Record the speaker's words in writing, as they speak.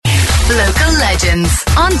Local legends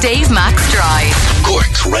on Dave Max Drive.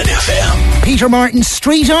 Cork's Red FM. Peter Martin,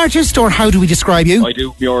 street artist, or how do we describe you? I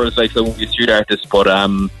do murals, like, so I won't be a street artist, but I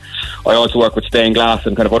also work with stained glass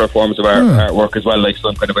and kind of other forms of artwork as well, like, so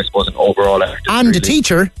I'm kind of, I suppose, an overall artist. And really. A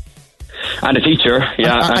teacher? And a teacher,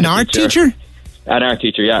 yeah. An art teacher? An art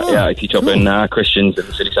teacher, yeah. Yeah, I teach up in Christians in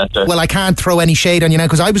the city centre. Well, I can't throw any shade on you now,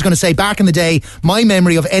 because I was going to say, back in the day, my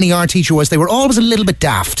memory of any art teacher was they were always a little bit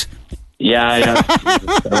daft. Yeah.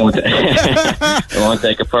 I won't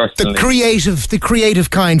take it personally. The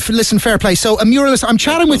creative kind. Listen, fair play. So, a muralist, I'm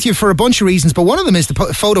chatting with you for a bunch of reasons, but one of them is the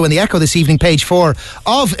photo in the Echo this evening, page 4,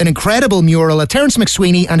 of an incredible mural, Terence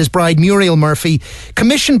McSweeney and his bride Muriel Murphy,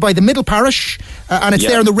 commissioned by the Middle Parish, and it's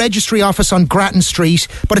there in the registry office on Grattan Street.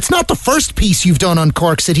 But it's not the first piece you've done on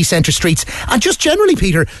Cork city centre streets. And just generally,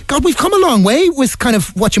 Peter, God, we've come a long way with kind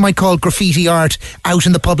of what you might call graffiti art out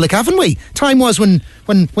in the public, haven't we? Time was when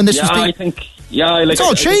this was being... I think, like, it's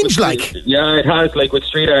all changed, like. Yeah, it has. Like, with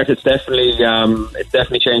street art, it's definitely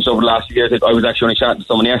changed over the last few years. I was actually only chatting to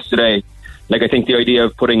someone yesterday. Like, I think the idea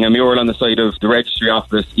of putting a mural on the side of the registry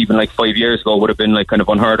office, even like 5 years ago, would have been like kind of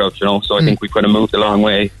unheard of, you know. So I think we've kind of moved a long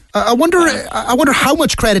way. I wonder how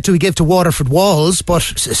much credit do we give to Waterford Walls, but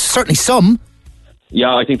certainly some.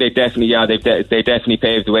 Yeah, I think they definitely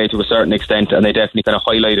paved the way to a certain extent, and they definitely kind of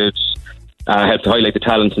helped to highlight the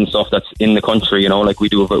talents and stuff that's in the country, you know, like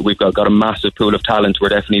we've got a massive pool of talent. We're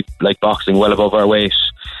definitely like boxing well above our weight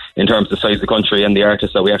in terms of the size of the country and the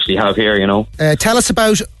artists that we actually have here, you know. Tell us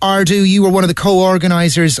about Ardu. You were one of the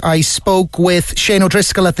co-organisers. I spoke with Shane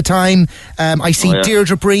O'Driscoll at the time. I see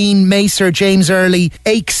Deirdre Breen, Macer, James Early,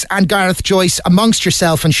 Aches and Gareth Joyce, amongst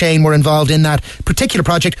yourself and Shane, were involved in that particular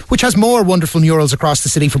project, which has more wonderful murals across the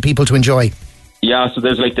city for people to enjoy. Yeah, so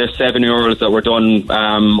there's 7 murals that were done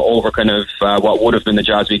over kind of what would have been the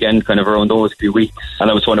Jazz Weekend, kind of around those few weeks, and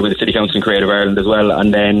that was funded with the City Council and Creative Ireland as well.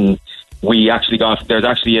 And then there's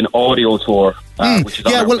actually an audio tour. Which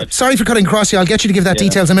is sorry for cutting across you. I'll get you to give that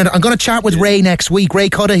details in a minute. I'm going to chat with Ray next week. Ray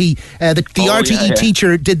Cudahy, the RTE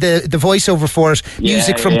teacher, did the voiceover for it,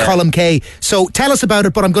 music from Column K. So tell us about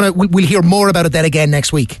it, but we'll hear more about it then again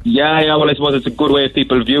next week. Yeah, well, I suppose it's a good way of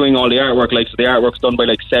people viewing all the artwork. Like, so the artwork's done by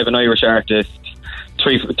 7 Irish artists,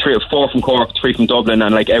 4 from Cork, 3 from Dublin,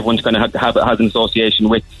 and like everyone's kind of has an association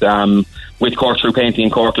with Cork through painting in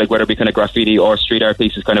Cork, like whether it be kind of graffiti or street art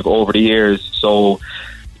pieces kind of over the years. So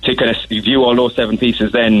to kind of view all those 7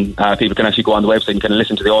 pieces, then people can actually go on the website and kind of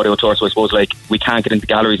listen to the audio tour. So I suppose like we can't get into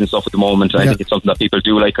galleries and stuff at the moment. I think it's something that people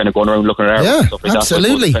do like, kind of going around looking at art and stuff like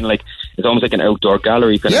absolutely. That. So kind of like it's almost like an outdoor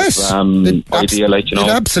gallery kind of idea, like, you know. It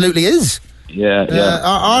absolutely is. Yeah.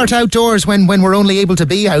 Art outdoors when we're only able to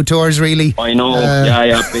be outdoors, really. I know,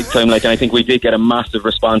 big time. Like, and I think we did get a massive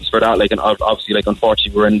response for that. Like, and obviously, like,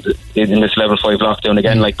 unfortunately, we're in this level 5 lockdown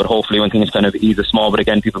again. Like, but hopefully, when things kind of ease a small bit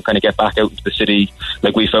again, people kind of get back out into the city.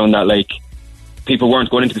 Like, we found that like people weren't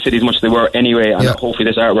going into the city as much as they were anyway, and hopefully,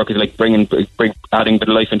 this artwork is like adding a bit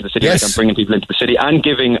of life into the city, like, and bringing people into the city, and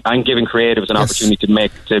giving creatives an opportunity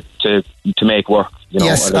to make work. You know,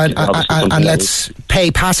 yes, and let's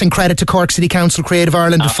pay passing credit to Cork City Council, Creative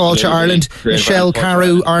Ireland, Fáilte Ireland, Michelle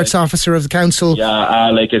Carew, Arts Officer of the Council. Yeah,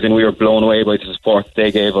 like, as in, we were blown away by the support they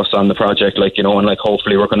gave us on the project, like, you know, and like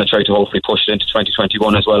hopefully we're going to try to push it into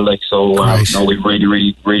 2021 as well, like, so we're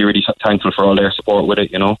really thankful for all their support with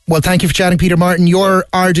it, you know. Well, thank you for chatting, Peter Martin. Your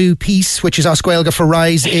Ardu piece, which is Oscuelga for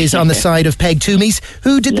Rise, is on the side of Peg Toomey's.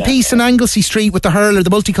 Who did the piece in Anglesey Street with the hurler, the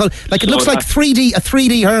multicolour, like, it looks like a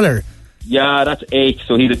 3D hurler. Yeah, that's Aches.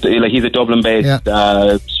 So he's a Dublin-based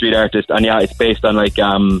street artist, and it's based on like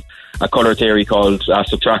a colour theory called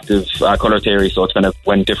subtractive colour theory. So it's kind of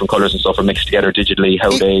when different colours and stuff are mixed together digitally,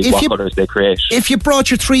 what colours they create. If you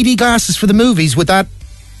brought your 3D glasses for the movies, would that?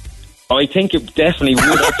 I think it definitely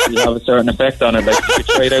would actually have a certain effect on it. Like, you could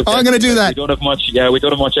try it out. I'm going to do that. We don't have much. Yeah, we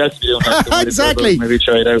don't have much else to do. Exactly. Maybe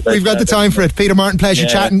try it out. We've got the time for it. Peter Martin, pleasure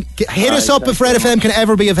chatting. Hit us up if Red FM can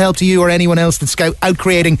ever be of help to you or anyone else that's out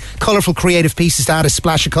creating colourful, creative pieces to add a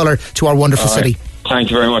splash of colour to our wonderful city.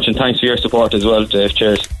 Thank you very much, and thanks for your support as well, Dave.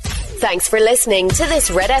 Cheers. Thanks for listening to this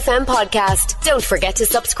Red FM podcast. Don't forget to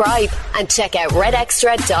subscribe and check out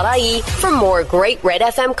redextra.ie for more great Red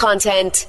FM content.